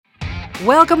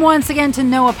Welcome once again to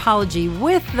No Apology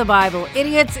with the Bible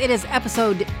Idiots. It is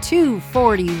episode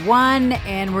 241,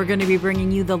 and we're going to be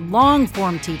bringing you the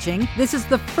long-form teaching. This is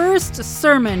the first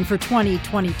sermon for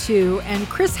 2022, and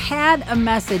Chris had a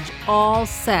message all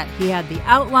set. He had the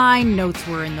outline, notes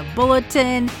were in the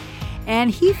bulletin, and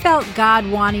he felt God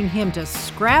wanting him to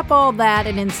scrap all that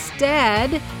and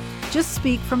instead just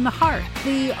speak from the heart.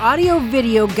 The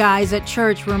audio-video guys at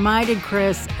church reminded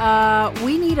Chris,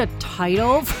 we need a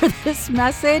title for this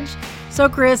message. So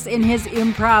Chris, in his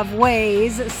improv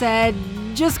ways, said,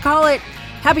 just call it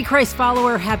Happy Christ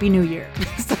Follower, Happy New Year.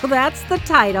 So that's the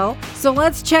title. So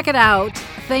let's check it out.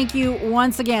 Thank you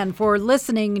once again for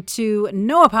listening to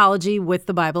No Apology with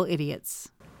the Bible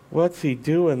Idiots. What's he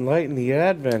doing lighting the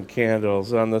Advent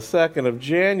candles on the 2nd of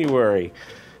January?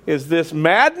 Is this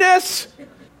madness?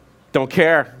 Don't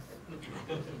care.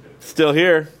 Still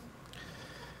here.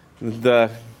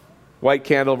 The white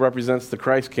candle represents the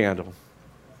Christ candle.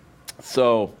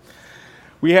 So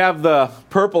we have the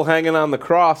purple hanging on the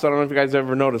cross. I don't know if you guys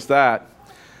ever noticed that.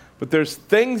 But there's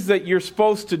things that you're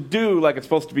supposed to do, like it's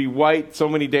supposed to be white so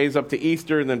many days up to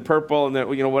Easter, and then purple, and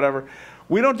then whatever.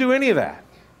 We don't do any of that.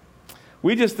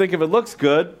 We just think if it looks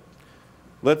good,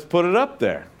 let's put it up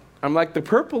there. I'm like, the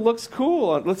purple looks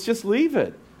cool. Let's just leave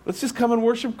it. Let's just come and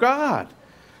worship God.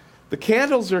 The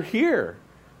candles are here.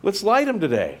 Let's light them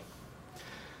today.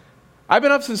 I've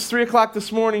been up since 3 o'clock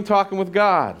this morning talking with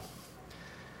God.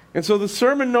 And so the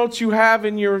sermon notes you have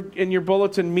in your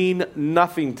bulletin mean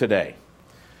nothing today.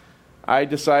 I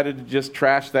decided to just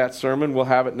trash that sermon. We'll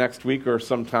have it next week or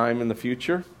sometime in the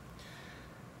future.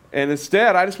 And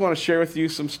instead, I just want to share with you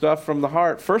some stuff from the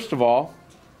heart. First of all,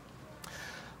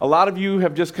 a lot of you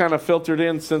have just kind of filtered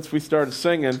in since we started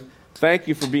singing. Thank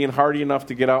you for being hardy enough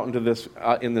to get out into this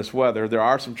in this weather. There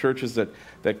are some churches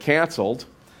that canceled.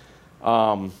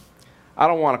 I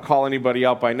don't want to call anybody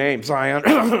out by name, Zion,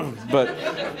 but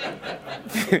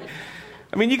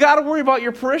I mean, you got to worry about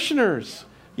your parishioners.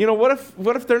 You know,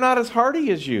 what if they're not as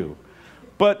hardy as you?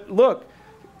 But look,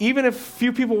 even if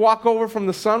few people walk over from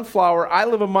the Sunflower, I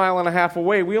live 1.5 miles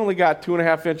away. We only got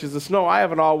 2.5 inches of snow. I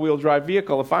have an all-wheel drive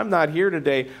vehicle. If I'm not here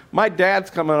today, my dad's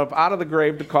coming up out of the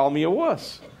grave to call me a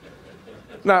wuss.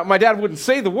 Now, my dad wouldn't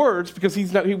say the words because he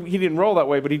didn't roll that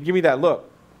way, but he'd give me that look,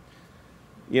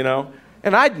 and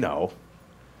I'd know.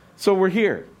 So we're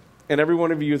here, and every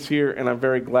one of you is here, and I'm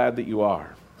very glad that you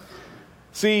are.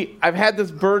 See, I've had this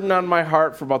burden on my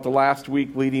heart for about the last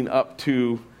week leading up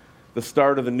to the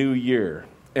start of the new year.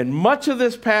 And much of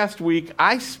this past week,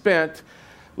 I spent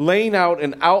laying out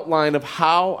an outline of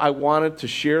how I wanted to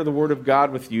share the Word of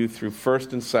God with you through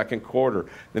first and second quarter.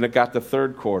 Then it got the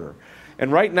third quarter.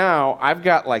 And right now, I've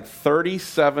got like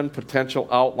 37 potential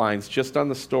outlines just on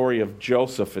the story of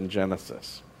Joseph in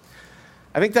Genesis.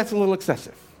 I think that's a little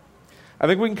excessive. I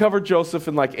think we can cover Joseph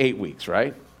in like 8 weeks,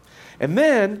 right? And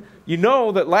then, you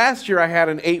know that last year I had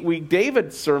an 8-week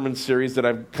David sermon series that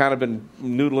I've kind of been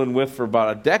noodling with for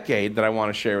about a decade that I want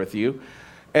to share with you.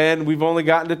 And we've only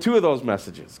gotten to 2 of those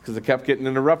messages because it kept getting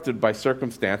interrupted by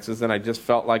circumstances, and I just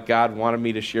felt like God wanted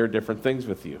me to share different things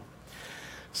with you.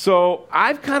 So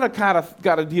I've kind of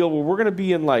got a deal where we're going to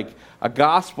be in like a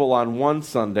gospel on one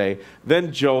Sunday,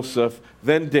 then Joseph,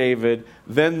 then David,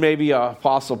 then maybe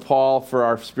Apostle Paul for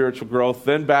our spiritual growth,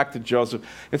 then back to Joseph.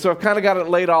 And so I've kind of got it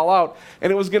laid all out. And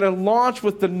it was going to launch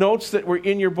with the notes that were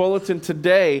in your bulletin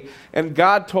today. And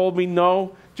God told me,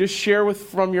 no, just share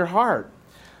from your heart.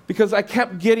 Because I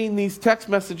kept getting these text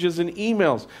messages and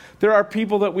emails. There are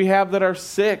people that we have that are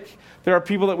sick. There are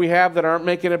people that we have that aren't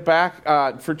making it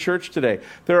back for church today.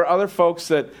 There are other folks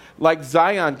that, like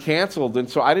Zion, canceled, and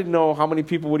so I didn't know how many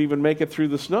people would even make it through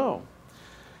the snow.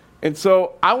 And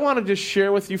so I want to just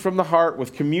share with you from the heart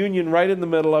with communion right in the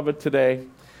middle of it today.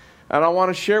 And I want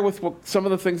to share with some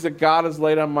of the things that God has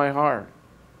laid on my heart.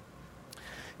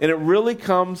 And it really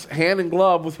comes hand in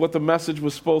glove with what the message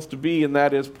was supposed to be, and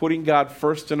that is putting God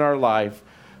first in our life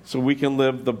so we can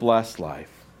live the blessed life.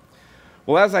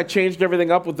 Well, as I changed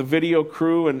everything up with the video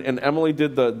crew, and Emily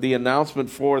did the announcement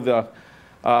for the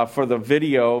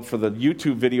video, for the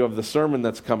YouTube video of the sermon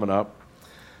that's coming up,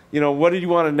 what did you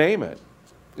want to name it?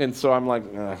 And so I'm like,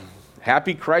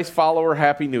 Happy Christ Follower,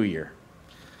 Happy New Year.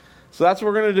 So that's what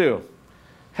we're going to do.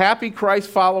 Happy Christ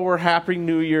Follower, Happy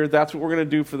New Year. That's what we're going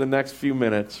to do for the next few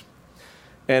minutes.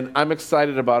 And I'm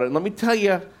excited about it. And let me tell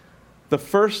you the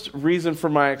first reason for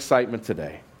my excitement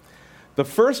today. The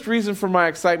first reason for my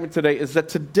excitement today is that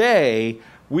today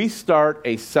we start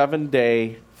a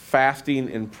 7-day fasting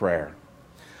and prayer.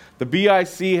 The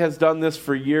BIC has done this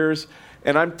for years,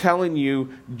 And I'm telling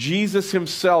you, Jesus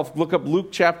himself, look up Luke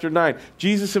chapter 9.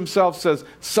 Jesus himself says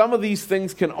some of these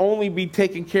things can only be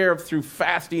taken care of through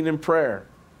fasting and prayer.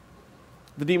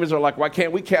 The demons are like, why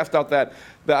can't we cast out that?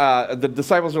 The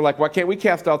disciples are like, why can't we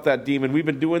cast out that demon? We've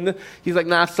been doing this. He's like,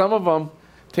 nah, some of them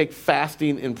take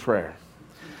fasting and prayer.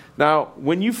 Now,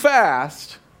 when you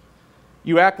fast,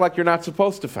 you act like you're not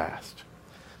supposed to fast.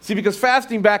 See, because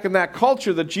fasting back in that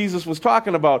culture that Jesus was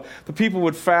talking about, the people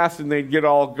would fast and they'd get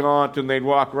all gaunt and they'd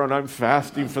walk around, I'm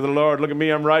fasting for the Lord. Look at me,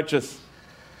 I'm righteous.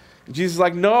 And Jesus is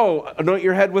like, no, anoint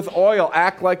your head with oil.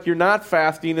 Act like you're not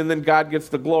fasting, and then God gets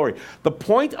the glory. The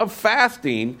point of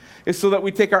fasting is so that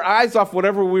we take our eyes off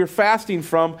whatever we're fasting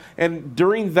from, and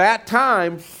during that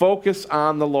time, focus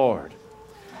on the Lord.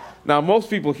 Now, most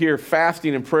people hear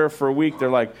fasting and prayer for a week. They're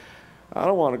like, I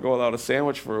don't want to go without a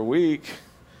sandwich for a week,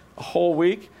 a whole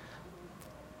week.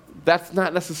 That's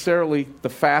not necessarily the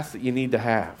fast that you need to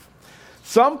have.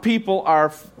 Some people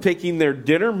are taking their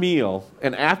dinner meal,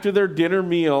 and after their dinner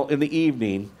meal in the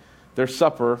evening, their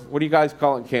supper, what do you guys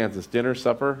call it in Kansas? Dinner,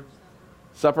 supper?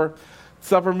 Supper?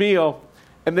 Supper meal.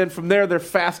 And then from there, they're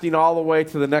fasting all the way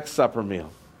to the next supper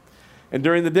meal. And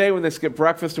during the day, when they skip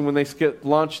breakfast and when they skip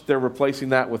lunch, they're replacing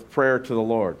that with prayer to the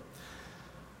Lord.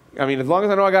 I mean, as long as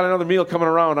I know I got another meal coming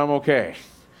around, I'm okay.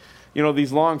 You know,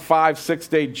 these long 5-6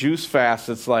 day juice fasts,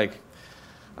 it's like,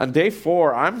 on day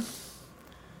 4, I've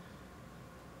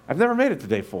never made it to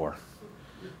day 4.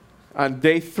 On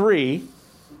day 3,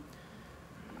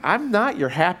 I'm not your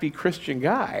happy Christian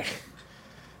guy.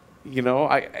 You know,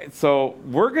 so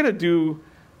we're going to do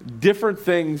different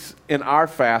things in our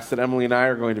fast that Emily and I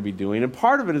are going to be doing, and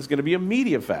part of it is going to be a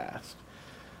media fast.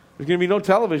 There's going to be no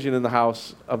television in the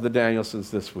house of the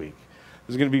Danielsons this week.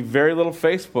 There's going to be very little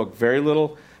Facebook, very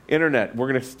little internet. We're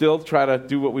going to still try to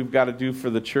do what we've got to do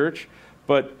for the church,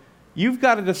 but you've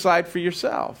got to decide for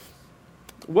yourself.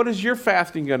 What is your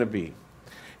fasting going to be?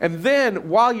 And then,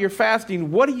 while you're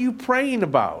fasting, what are you praying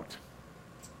about?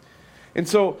 And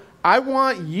so, I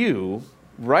want you,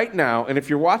 right now, and if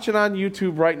you're watching on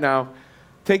YouTube right now,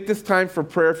 take this time for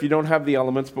prayer if you don't have the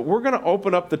elements, but we're going to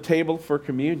open up the table for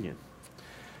communion.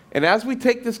 And as we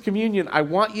take this communion, I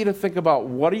want you to think about,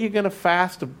 what are you going to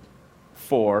fast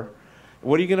for?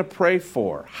 What are you going to pray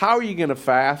for? How are you going to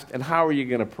fast? And how are you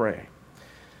going to pray?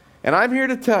 And I'm here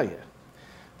to tell you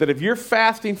that if you're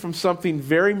fasting from something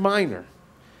very minor,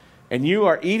 and you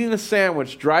are eating a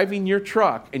sandwich, driving your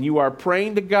truck, and you are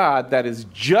praying to God, that is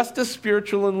just as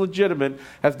spiritual and legitimate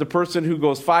as the person who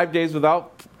goes 5 days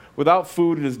without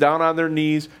food and is down on their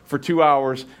knees for 2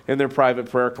 hours in their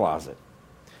private prayer closet.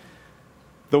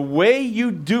 The way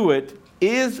you do it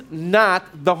is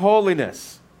not the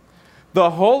holiness.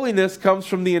 The holiness comes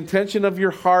from the intention of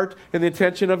your heart and the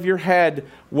intention of your head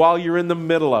while you're in the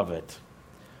middle of it.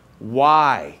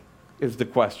 Why is the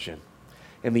question.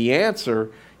 And the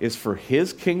answer is for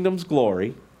His kingdom's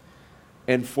glory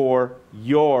and for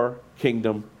your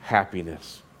kingdom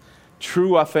happiness.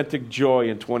 True, authentic joy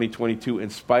in 2022 in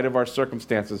spite of our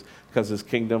circumstances, because His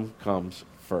kingdom comes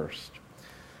first.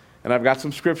 And I've got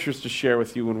some scriptures to share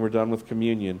with you when we're done with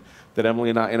communion that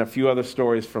Emily and I, and a few other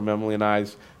stories from Emily and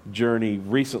I's journey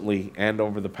recently and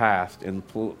over the past in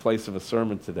place of a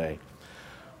sermon today.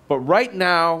 But right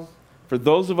now, for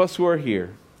those of us who are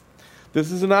here,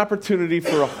 this is an opportunity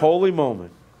for a holy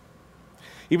moment.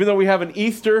 Even though we have an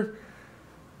Easter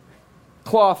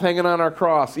cloth hanging on our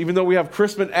cross, even though we have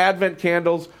Christmas Advent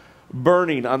candles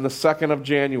burning on the 2nd of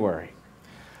January,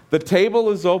 the table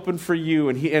is open for you,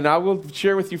 and I will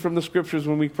share with you from the scriptures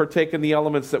when we partake in the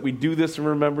elements that we do this in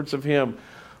remembrance of Him.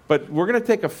 But we're going to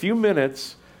take a few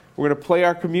minutes, we're going to play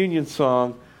our communion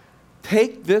song.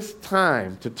 Take this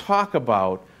time to talk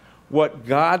about what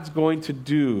God's going to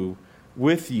do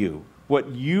with you, what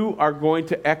you are going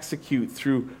to execute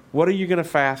through. What are you going to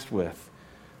fast with?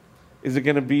 Is it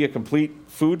going to be a complete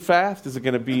food fast? Is it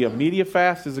going to be a media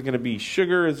fast? Is it going to be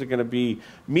sugar? Is it going to be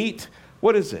meat?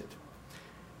 What is it?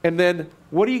 And then,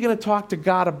 what are you going to talk to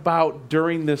God about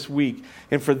during this week?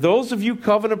 And for those of you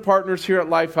covenant partners here at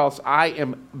Lifehouse, I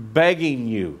am begging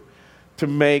you to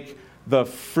make the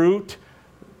fruit,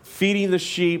 feeding the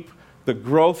sheep, the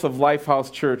growth of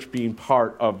Lifehouse Church being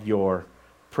part of your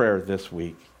prayer this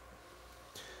week.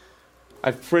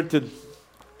 I've printed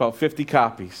about 50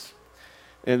 copies,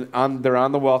 and they're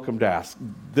on the welcome desk.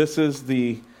 This is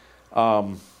the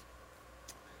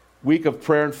Week of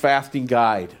Prayer and Fasting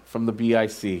Guide from the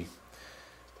BIC.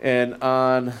 And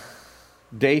on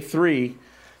day 3,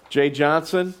 Jay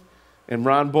Johnson and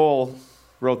Ron Bull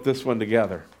wrote this one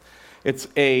together. It's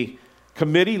a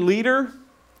committee leader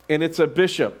and it's a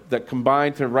bishop that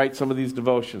combined to write some of these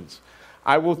devotions.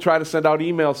 I will try to send out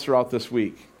emails throughout this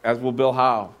week, as will Bill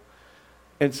Howe.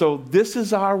 And so this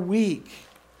is our week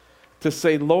to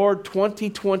say, Lord,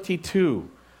 2022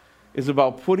 is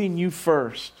about putting you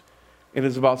first. It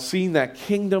is about seeing that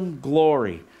kingdom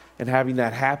glory and having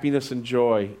that happiness and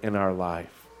joy in our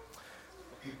life.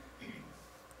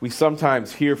 We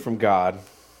sometimes hear from God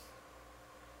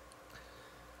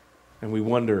and we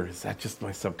wonder, is that just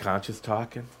my subconscious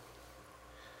talking?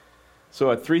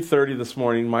 So at 3:30 this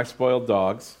morning, my spoiled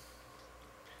dogs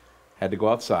had to go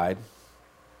outside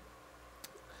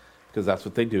because that's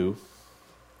what they do,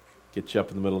 get you up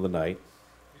in the middle of the night.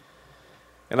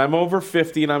 And I'm over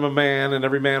 50 and I'm a man, and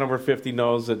every man over 50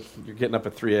 knows that you're getting up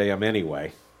at 3 a.m.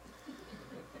 anyway.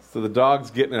 So the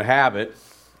dogs get in a habit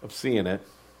of seeing it.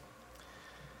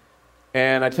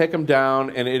 And I take them down,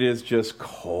 and it is just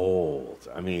cold.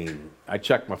 I mean, I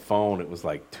checked my phone. It was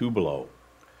like 2 below.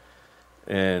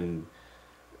 And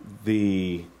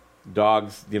the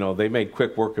dogs, they made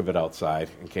quick work of it outside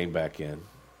and came back in.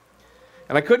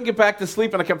 And I couldn't get back to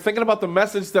sleep, and I kept thinking about the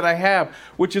message that I have,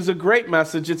 which is a great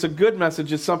message. It's a good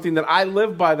message. It's something that I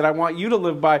live by, that I want you to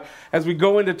live by as we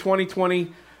go into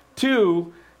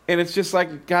 2022. And it's just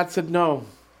like God said, no,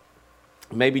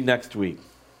 maybe next week.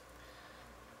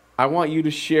 I want you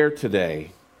to share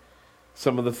today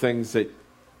some of the things that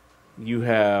you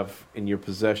have in your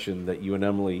possession that you and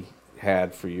Emily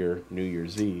had for your New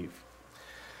Year's Eve.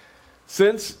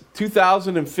 Since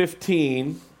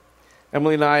 2015,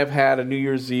 Emily and I have had a New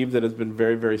Year's Eve that has been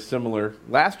very, very similar.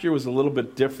 Last year was a little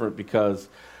bit different because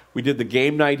we did the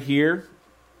game night here.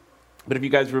 But if you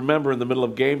guys remember, in the middle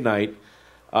of game night,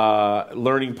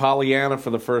 learning Pollyanna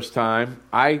for the first time,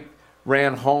 I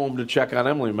ran home to check on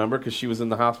Emily, remember, because she was in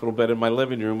the hospital bed in my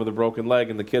living room with a broken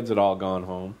leg and the kids had all gone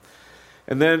home.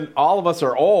 And then all of us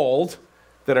are old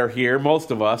that are here,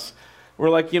 most of us. We're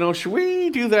like, should we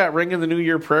do that ring in the New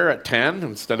Year prayer at 10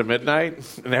 instead of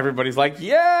midnight? And everybody's like,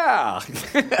 yeah.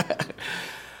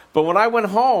 But when I went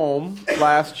home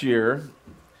last year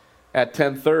at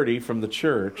 10:30 from the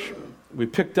church, we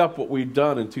picked up what we'd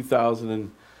done in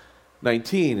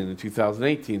 2019 and in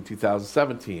 2018,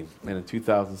 2017, and in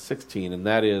 2016, and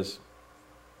that is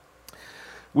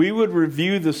we would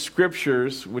review the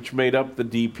scriptures which made up the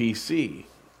DPC,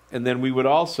 and then we would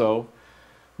also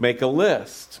make a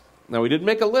list. Now, we didn't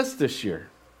make a list this year,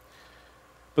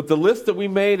 but the list that we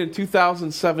made in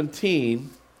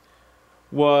 2017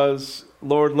 was,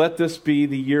 Lord, let this be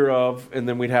the year of, and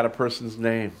then we'd had a person's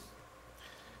name.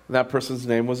 And that person's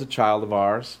name was a child of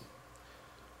ours,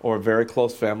 or a very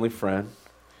close family friend.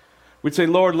 We'd say,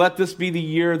 Lord, let this be the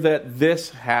year that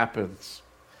this happens.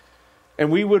 And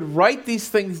we would write these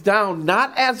things down,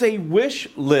 not as a wish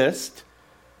list,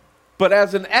 but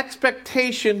as an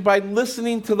expectation by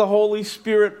listening to the Holy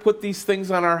Spirit put these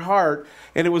things on our heart.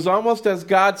 And it was almost as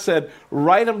God said,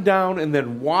 write them down and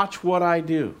then watch what I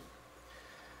do.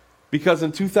 Because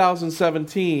in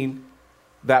 2017,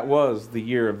 that was the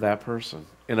year of that person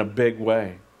in a big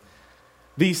way.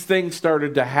 These things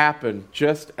started to happen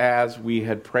just as we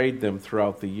had prayed them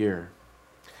throughout the year.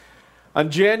 On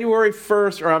December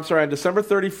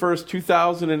 31st,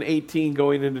 2018,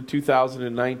 going into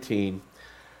 2019,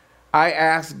 I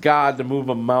asked God to move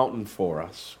a mountain for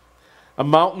us. A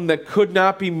mountain that could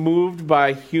not be moved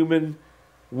by human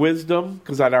wisdom,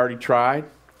 because I'd already tried.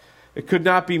 It could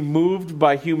not be moved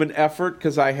by human effort,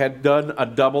 because I had done a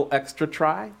double extra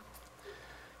try.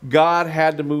 God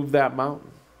had to move that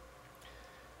mountain.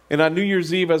 And on New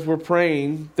Year's Eve, as we're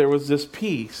praying, there was this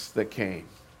peace that came.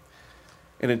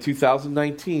 And in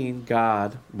 2019,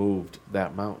 God moved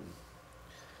that mountain.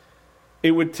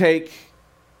 It would take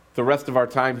the rest of our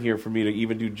time here for me to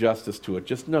even do justice to it.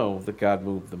 Just know that God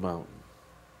moved the mountain.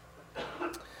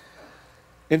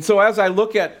 And so as I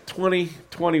look at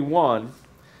 2021,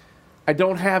 I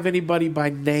don't have anybody by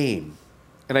name.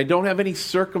 And I don't have any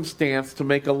circumstance to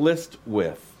make a list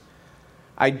with.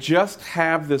 I just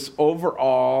have this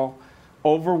overall,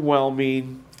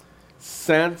 overwhelming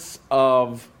sense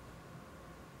of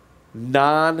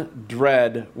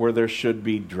non-dread where there should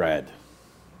be dread.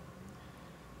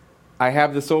 I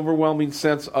have this overwhelming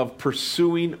sense of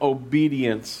pursuing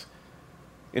obedience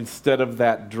instead of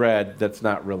that dread that's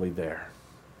not really there.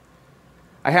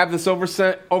 I have this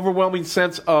overwhelming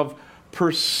sense of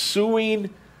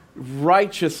pursuing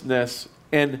righteousness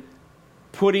and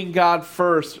putting God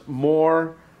first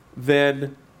more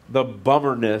than the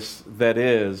bummerness that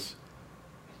is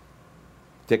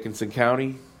Dickinson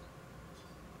County,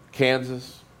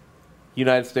 Kansas,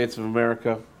 United States of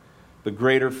America, the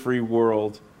greater free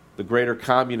world, the greater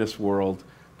communist world,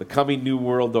 the coming new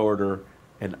world order,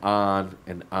 and on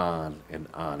and on and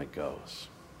on it goes.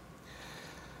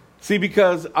 See,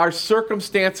 because our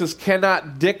circumstances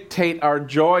cannot dictate our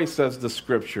joy, says the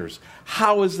Scriptures.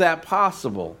 How is that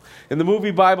possible? In the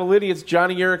movie Bible Idiots,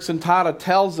 Johnny Erickson Tada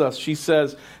tells us, she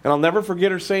says, and I'll never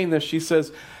forget her saying this, she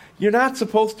says, you're not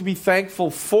supposed to be thankful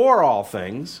for all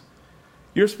things.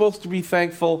 You're supposed to be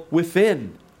thankful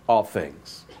within all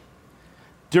things.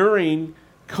 During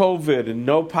COVID and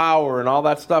no power and all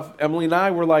that stuff, Emily and I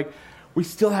were like, we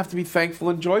still have to be thankful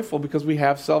and joyful because we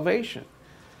have salvation.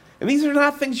 And these are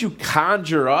not things you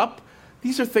conjure up.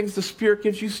 These are things the Spirit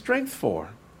gives you strength for.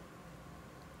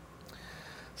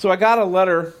 So I got a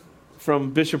letter from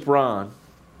Bishop Ron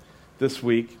this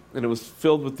week, and it was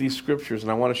filled with these scriptures,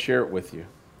 and I want to share it with you.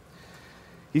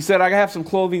 He said, I have some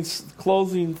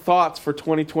closing thoughts for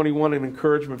 2021 and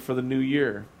encouragement for the new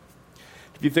year.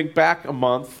 If you think back a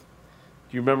month,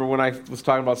 do you remember when I was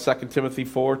talking about 2 Timothy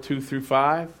 4, 2 through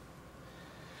 5?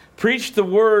 Preach the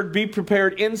word, be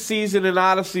prepared in season and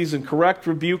out of season, correct,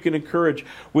 rebuke, and encourage,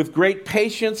 with great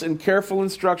patience and careful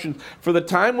instruction. For the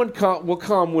time will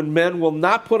come when men will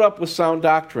not put up with sound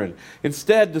doctrine.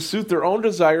 Instead, to suit their own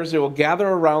desires, they will gather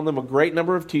around them a great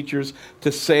number of teachers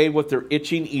to say what their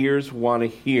itching ears want to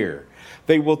hear.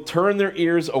 They will turn their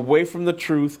ears away from the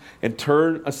truth and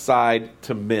turn aside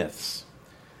to myths.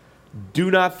 Do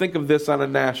not think of this on a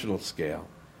national scale.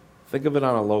 Think of it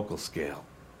on a local scale.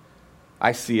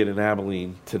 I see it in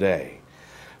Abilene today.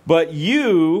 But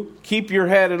you keep your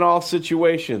head in all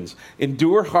situations.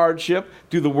 Endure hardship,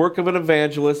 do the work of an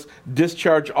evangelist,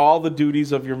 discharge all the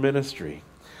duties of your ministry.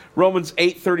 Romans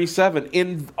 8:37,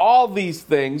 in all these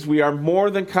things we are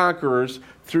more than conquerors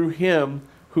through him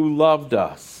who loved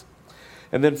us.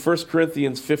 And then 1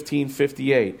 Corinthians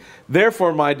 15:58,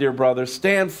 therefore, my dear brothers,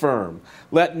 stand firm.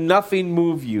 Let nothing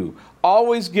move you.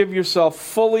 Always give yourself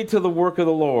fully to the work of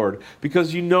the Lord,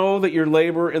 because you know that your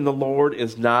labor in the Lord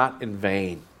is not in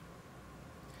vain.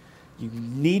 You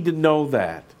need to know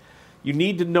that. You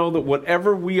need to know that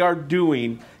whatever we are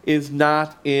doing is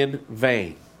not in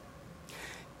vain.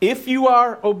 If you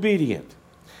are obedient,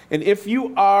 and if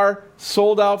you are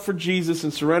sold out for Jesus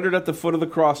and surrendered at the foot of the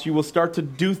cross, you will start to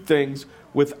do things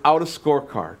without a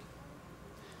scorecard.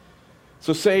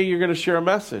 So say you're going to share a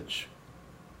message.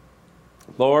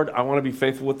 Lord, I want to be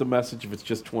faithful with the message if it's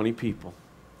just 20 people.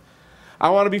 I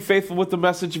want to be faithful with the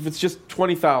message if it's just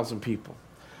 20,000 people.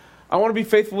 I want to be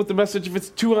faithful with the message if it's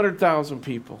 200,000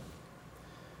 people.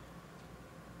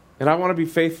 And I want to be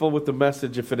faithful with the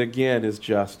message if it again is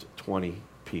just 20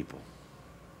 people.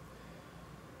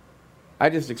 I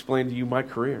just explained to you my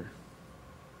career.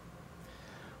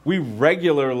 We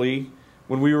regularly,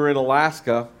 when we were in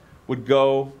Alaska, would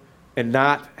go and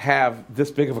not have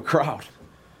this big of a crowd.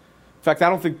 In fact,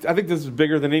 I think this is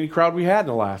bigger than any crowd we had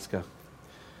in Alaska.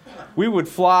 We would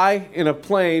fly in a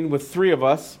plane with three of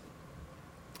us,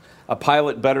 a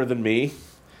pilot better than me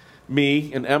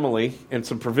and Emily, and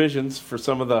some provisions for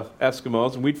some of the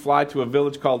Eskimos, and we'd fly to a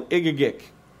village called Igigik.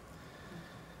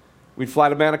 We'd fly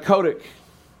to Manicodic.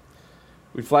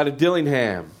 We'd fly to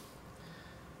Dillingham.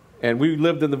 And we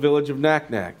lived in the village of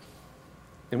Naknek.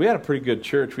 And we had a pretty good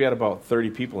church. We had about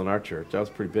 30 people in our church. That was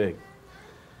pretty big.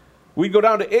 We'd go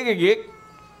down to Igigik, and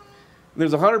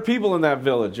there's 100 people in that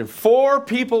village, and 4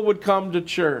 people would come to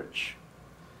church.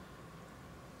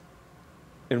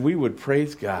 And we would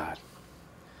praise God.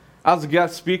 I was a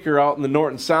guest speaker out in the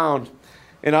Norton Sound,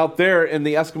 and out there in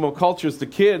the Eskimo cultures, the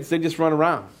kids, they just run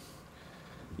around.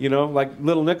 You know, like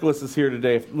little Nicholas is here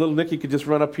today. If little Nicky could just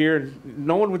run up here, and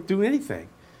no one would do anything.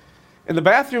 In the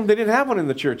bathroom, they didn't have one in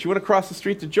the church. You went across the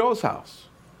street to Joe's house.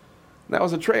 And that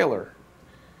was a trailer.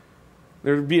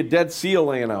 There would be a dead seal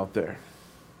laying out there.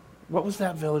 What was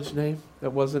that village name?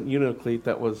 That wasn't Unalakleet,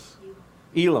 that was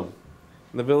Elam.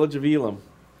 In the village of Elam.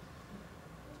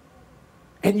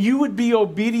 And you would be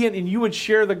obedient and you would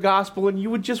share the gospel and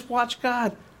you would just watch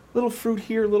God. Little fruit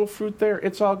here, little fruit there.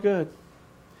 It's all good.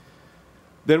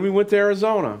 Then we went to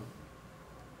Arizona.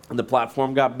 And the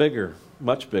platform got bigger,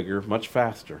 much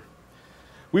faster.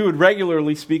 We would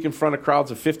regularly speak in front of crowds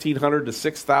of 1,500 to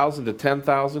 6,000 to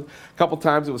 10,000. A couple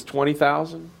times it was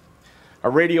 20,000.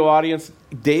 Our radio audience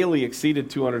daily exceeded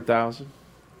 200,000.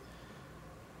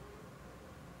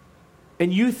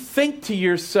 And you think to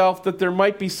yourself that there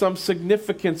might be some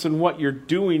significance in what you're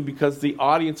doing because the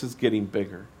audience is getting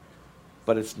bigger.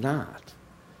 But it's not.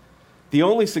 The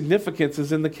only significance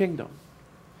is in the kingdom.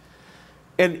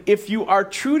 And if you are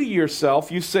true to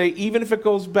yourself, you say, even if it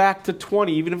goes back to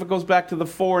 20, even if it goes back to the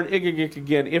 4 in Igigik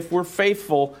again, if we're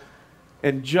faithful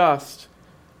and just,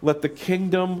 let the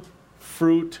kingdom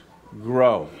fruit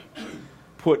grow.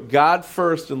 Put God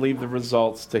first and leave the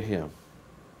results to him.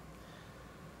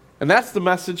 And that's the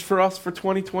message for us for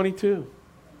 2022.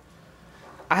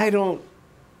 I don't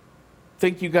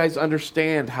think you guys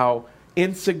understand how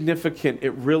insignificant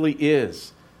it really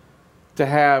is to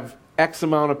have X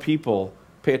amount of people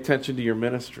pay attention to your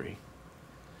ministry.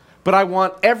 But I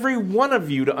want every one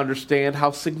of you to understand how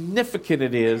significant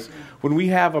it is when we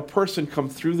have a person come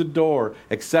through the door,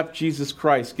 accept Jesus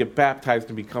Christ, get baptized,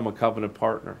 and become a covenant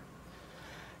partner.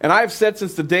 And I've said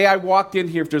since the day I walked in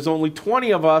here, if there's only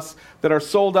 20 of us that are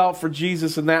sold out for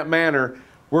Jesus in that manner,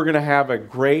 we're going to have a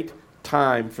great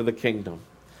time for the kingdom.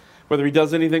 Whether he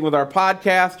does anything with our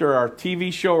podcast or our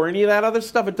TV show or any of that other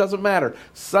stuff, it doesn't matter.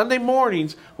 Sunday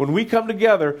mornings, when we come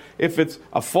together, if it's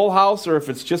a full house or if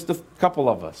it's just a couple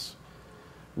of us,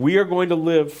 we are going to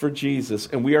live for Jesus,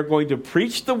 and we are going to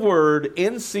preach the word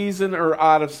in season or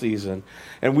out of season,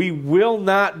 and we will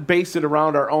not base it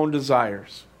around our own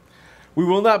desires. We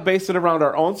will not base it around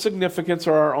our own significance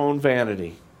or our own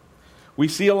vanity. We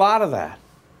see a lot of that.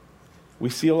 We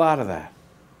see a lot of that.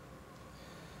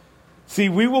 See,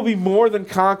 we will be more than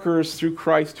conquerors through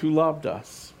Christ who loved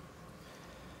us.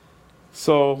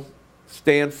 So,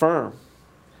 stand firm.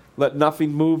 Let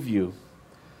nothing move you.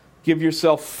 Give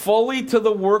yourself fully to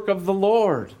the work of the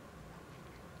Lord,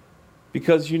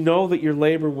 because you know that your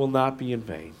labor will not be in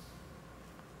vain.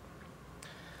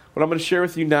 What I'm going to share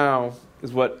with you now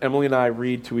is what Emily and I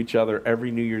read to each other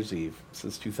every New Year's Eve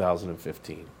since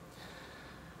 2015.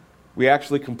 We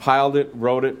actually compiled it,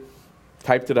 wrote it,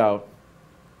 typed it out.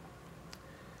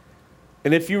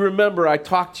 And if you remember, I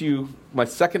talked to you, my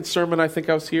second sermon, I think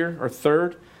I was here, or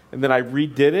third, and then I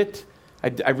redid it. I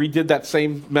redid that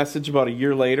same message about a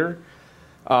year later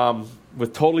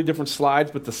with totally different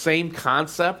slides, but the same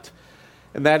concept.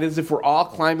 And that is, if we're all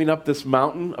climbing up this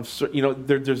mountain,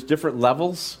 there's different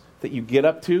levels that you get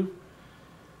up to.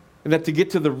 And that to get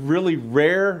to the really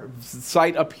rare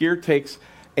site up here takes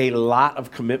a lot of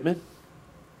commitment.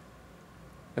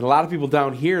 And a lot of people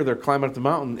down here, they're climbing up the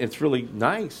mountain. It's really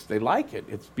nice. They like it.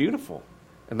 It's beautiful.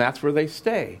 And that's where they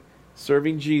stay,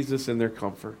 serving Jesus in their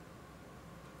comfort.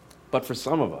 But for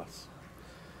some of us,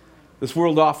 this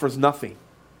world offers nothing.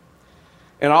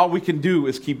 And all we can do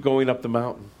is keep going up the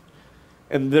mountain.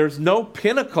 And there's no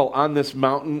pinnacle on this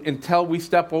mountain until we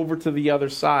step over to the other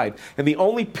side. And the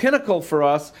only pinnacle for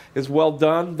us is, well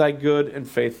done, thy good and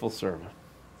faithful servant.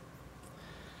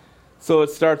 So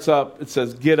it starts up, it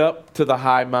says, get up to the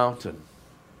high mountain.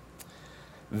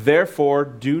 Therefore,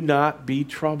 do not be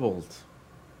troubled.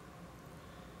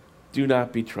 Do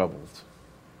not be troubled.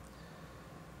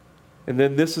 And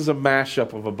then this is a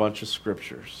mashup of a bunch of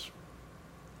scriptures.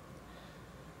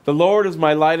 The Lord is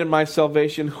my light and my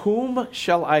salvation. Whom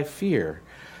shall I fear?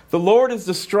 The Lord is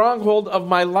the stronghold of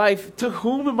my life. To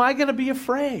whom am I going to be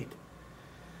afraid?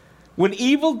 When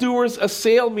evildoers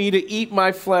assail me to eat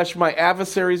my flesh, my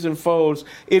adversaries and foes,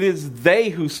 it is they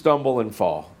who stumble and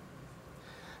fall.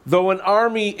 Though an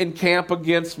army encamp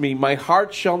against me, my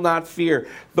heart shall not fear.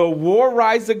 Though war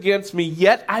rise against me,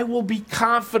 yet I will be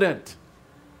confident.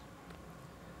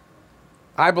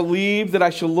 I believe that I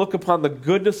shall look upon the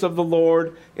goodness of the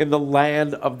Lord in the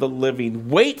land of the living.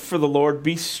 Wait for the Lord,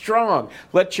 be strong.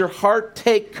 Let your heart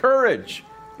take courage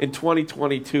in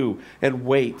 2022 and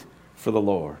wait for the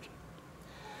Lord.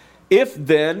 If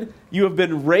then you have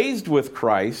been raised with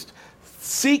Christ,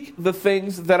 seek the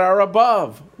things that are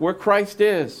above, where Christ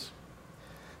is,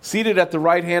 seated at the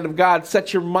right hand of God.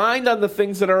 Set your mind on the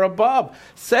things that are above.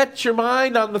 Set your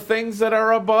mind on the things that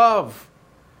are above.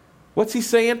 What's he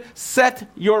saying? Set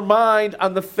your mind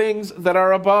on the things that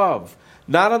are above,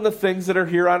 not on the things that are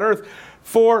here on earth.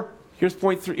 For, here's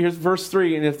verse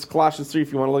 3, and it's Colossians 3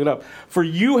 if you want to look it up. For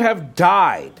you have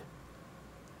died.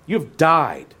 You have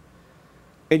died.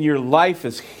 And your life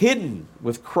is hidden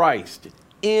with Christ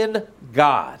in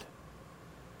God.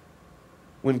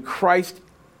 When Christ,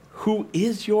 who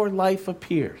is your life,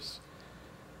 appears,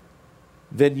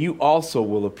 then you also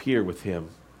will appear with him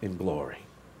in glory.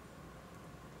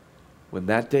 When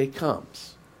that day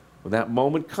comes, when that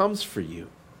moment comes for you,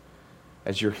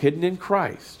 as you're hidden in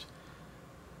Christ,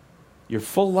 your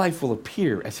full life will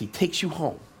appear as he takes you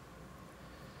home.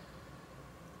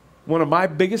 One of my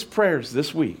biggest prayers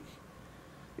this week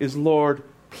is, Lord,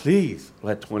 please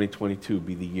let 2022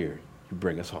 be the year you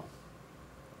bring us home.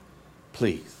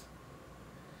 Please.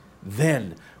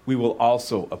 Then we will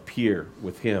also appear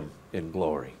with him in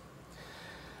glory.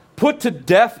 Put to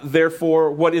death,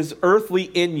 therefore, what is earthly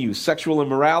in you: sexual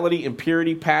immorality,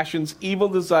 impurity, passions, evil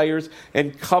desires,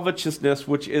 and covetousness,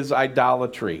 which is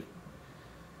idolatry.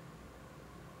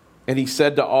 And he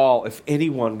said to all, if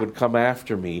anyone would come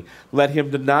after me, let him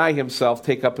deny himself,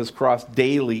 take up his cross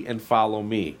daily, and follow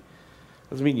me.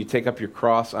 Doesn't mean you take up your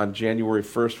cross on January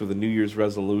 1st with a New Year's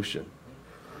resolution.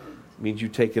 It means you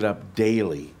take it up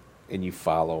daily and you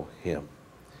follow him.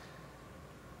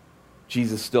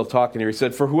 Jesus still talking here. He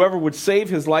said, for whoever would save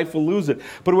his life will lose it,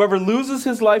 but whoever loses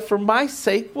his life for my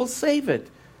sake will save it.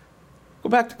 Go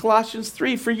back to Colossians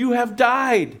 3, for you have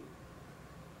died.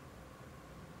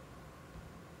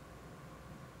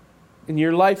 And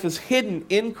your life is hidden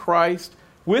in Christ,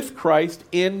 with Christ,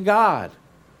 in God.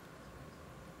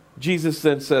 Jesus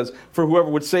then says, for whoever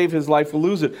would save his life will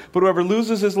lose it, but whoever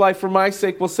loses his life for my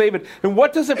sake will save it. And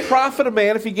what does it profit a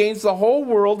man if he gains the whole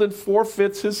world and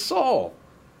forfeits his soul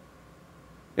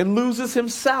and loses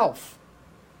himself?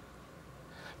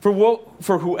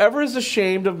 For whoever is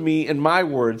ashamed of me and my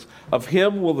words, of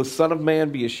him will the Son of Man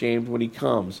be ashamed when he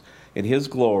comes in his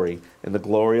glory and the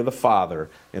glory of the Father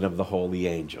and of the holy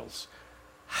angels.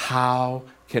 How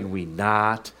can we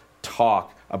not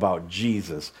talk about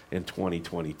Jesus in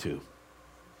 2022?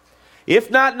 If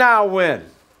not now, when?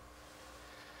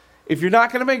 If you're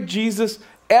not going to make Jesus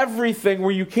everything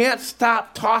where you can't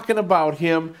stop talking about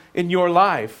him in your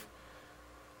life,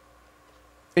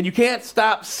 and you can't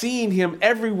stop seeing him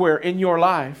everywhere in your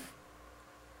life,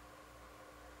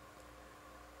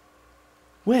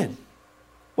 when?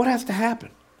 What has to happen?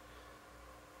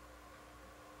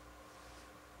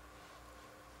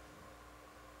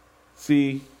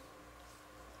 See,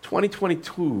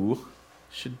 2022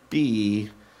 should be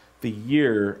the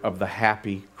year of the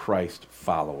happy Christ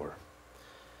follower.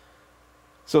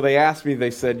 So they asked me,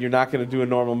 they said, you're not going to do a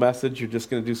normal message, you're just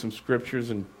going to do some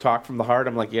scriptures and talk from the heart.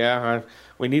 I'm like, yeah,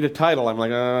 we need a title. I'm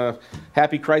like,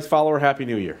 happy Christ follower, happy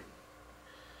New Year.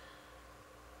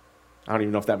 I don't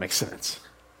even know if that makes sense.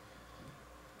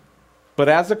 But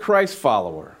as a Christ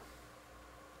follower,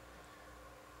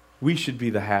 we should be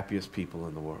the happiest people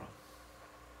in the world.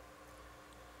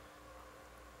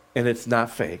 And it's not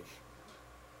fake.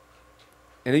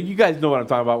 And you guys know what I'm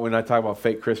talking about when I talk about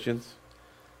fake Christians.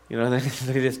 You know, they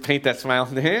just paint that smile.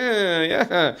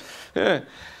 Yeah.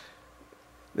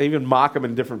 They even mock them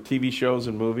in different TV shows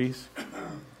and movies.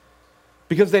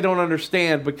 Because they don't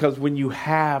understand, because when you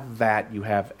have that, you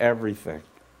have everything.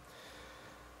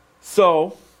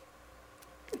 So,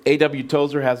 A.W.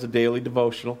 Tozer has a daily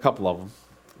devotional, a couple of them.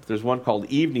 There's one called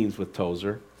Evenings with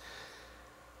Tozer.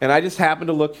 And I just happened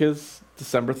to look his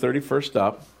December 31st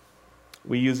up.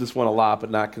 We use this one a lot, but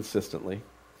not consistently.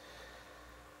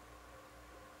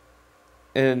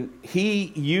 And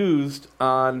he used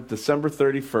on December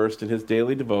 31st in his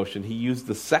daily devotion, he used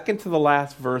the second to the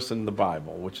last verse in the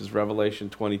Bible, which is Revelation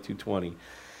 22:20.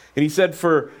 And he said,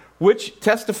 for which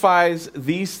testifies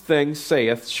these things,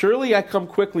 saith, surely I come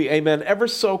quickly, amen. Ever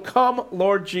so come,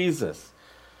 Lord Jesus.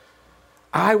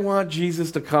 I want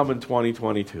Jesus to come in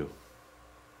 2022.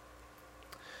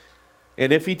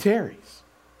 And if he tarries,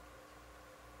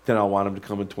 then I'll want him to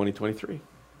come in 2023.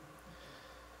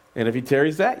 And if he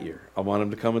tarries that year, I want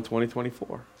him to come in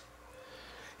 2024.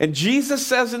 And Jesus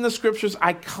says in the scriptures,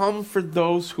 I come for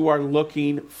those who are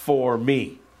looking for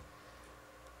me.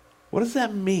 What does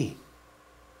that mean?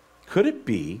 Could it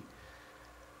be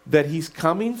that he's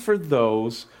coming for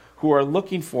those who are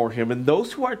looking for him, and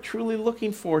those who are truly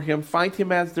looking for him find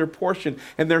him as their portion,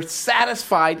 and they're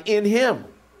satisfied in him?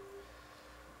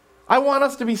 I want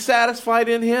us to be satisfied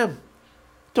in him.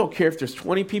 Don't care if there's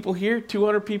 20 people here,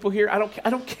 200 people here. I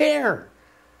don't care.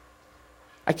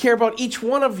 I care about each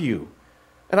one of you.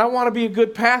 And I want to be a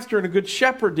good pastor and a good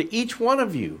shepherd to each one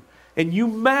of you. And you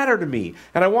matter to me.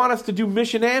 And I want us to do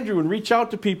Mission Andrew and reach out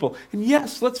to people. And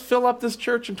yes, let's fill up this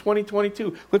church in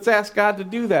 2022. Let's ask God to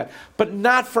do that. But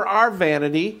not for our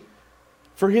vanity,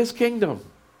 for his kingdom.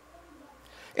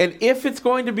 And if it's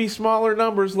going to be smaller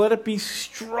numbers, let it be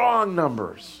strong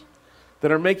numbers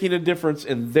that are making a difference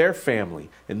in their family,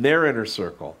 in their inner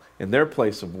circle, in their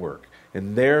place of work,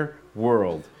 in their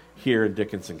world here in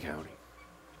Dickinson County.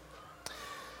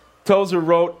 Tozer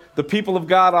wrote, the people of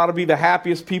God ought to be the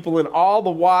happiest people in all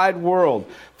the wide world.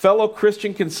 Fellow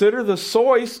Christian, consider the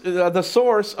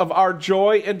source of our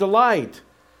joy and delight.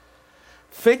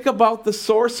 Think about the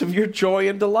source of your joy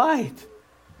and delight.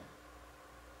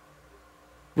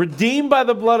 Redeemed by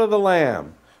the blood of the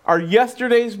Lamb. Our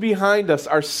yesterdays behind us,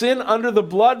 our sin under the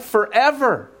blood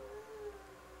forever.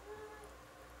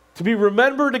 To be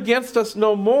remembered against us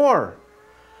no more.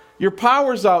 Your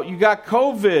power's out, you got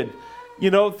COVID,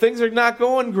 things are not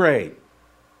going great.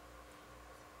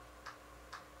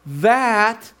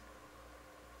 That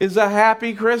is a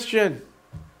happy Christian.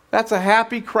 That's a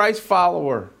happy Christ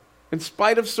follower, in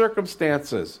spite of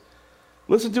circumstances.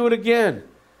 Listen to it again.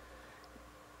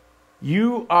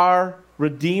 You are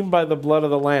redeemed by the blood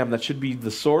of the Lamb. That should be the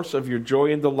source of your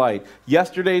joy and delight.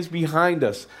 Yesterday's behind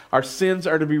us. Our sins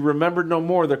are to be remembered no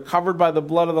more. They're covered by the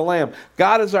blood of the Lamb.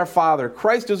 God is our Father.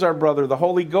 Christ is our brother. The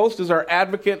Holy Ghost is our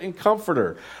advocate and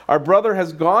comforter. Our brother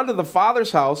has gone to the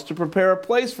Father's house to prepare a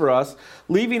place for us,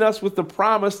 leaving us with the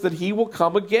promise that he will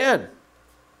come again.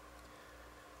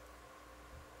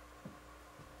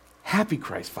 Happy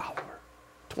Christ follower.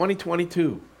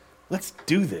 2022. Let's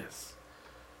do this.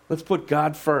 Let's put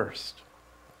God first.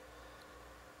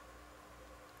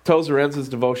 Tozer ends his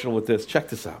devotional with this. Check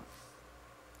this out.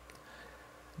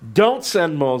 Don't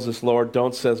send Moses, Lord.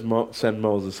 Don't send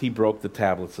Moses. He broke the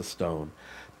tablets of stone.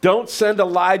 Don't send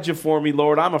Elijah for me,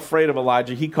 Lord. I'm afraid of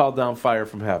Elijah. He called down fire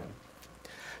from heaven.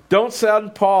 Don't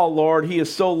send Paul, Lord. He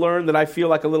is so learned that I feel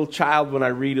like a little child when I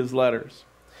read his letters.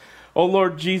 Oh,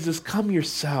 Lord Jesus, come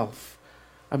yourself.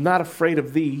 I'm not afraid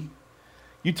of thee.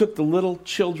 You took the little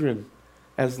children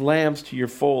as lambs to your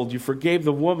fold. You forgave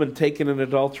the woman taken in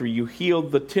adultery. You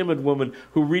healed the timid woman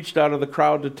who reached out of the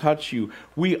crowd to touch you.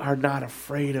 We are not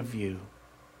afraid of you.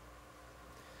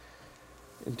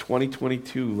 In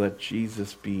 2022, let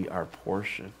Jesus be our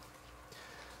portion.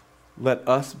 Let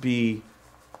us be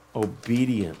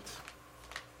obedient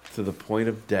to the point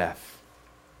of death,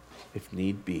 if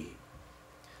need be,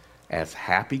 as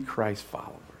happy Christ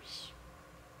followers.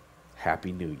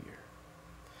 Happy New Year.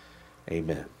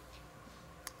 Amen.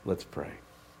 Let's pray.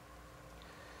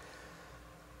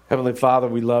 Heavenly Father,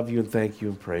 we love you and thank you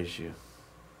and praise you.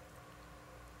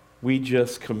 We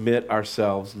just commit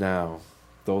ourselves now,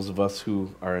 those of us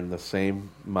who are in the same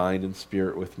mind and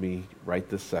spirit with me right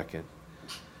this second,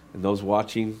 and those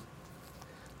watching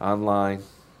online,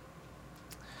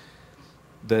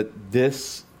 that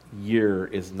this year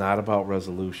is not about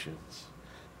resolutions.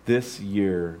 This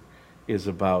year is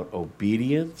about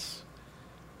obedience,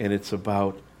 and it's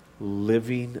about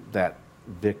living that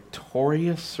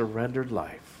victorious, surrendered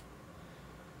life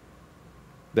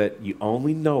that you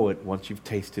only know it once you've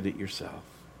tasted it yourself.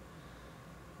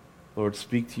 Lord,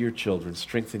 speak to your children,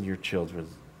 strengthen your children,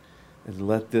 and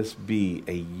let this be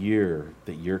a year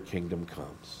that your kingdom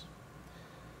comes.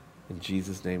 In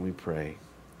Jesus' name we pray.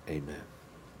 Amen.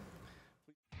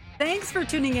 Thanks for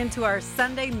tuning in to our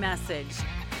Sunday message.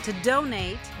 To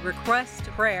donate, request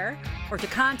prayer, or to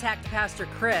contact Pastor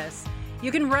Chris,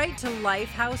 you can write to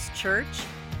Lifehouse Church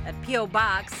at P.O.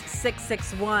 Box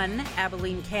 661,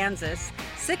 Abilene, Kansas,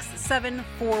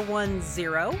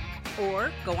 67410,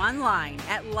 or go online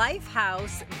at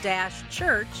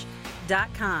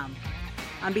lifehouse-church.com.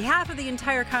 On behalf of the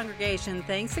entire congregation,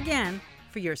 thanks again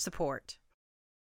for your support.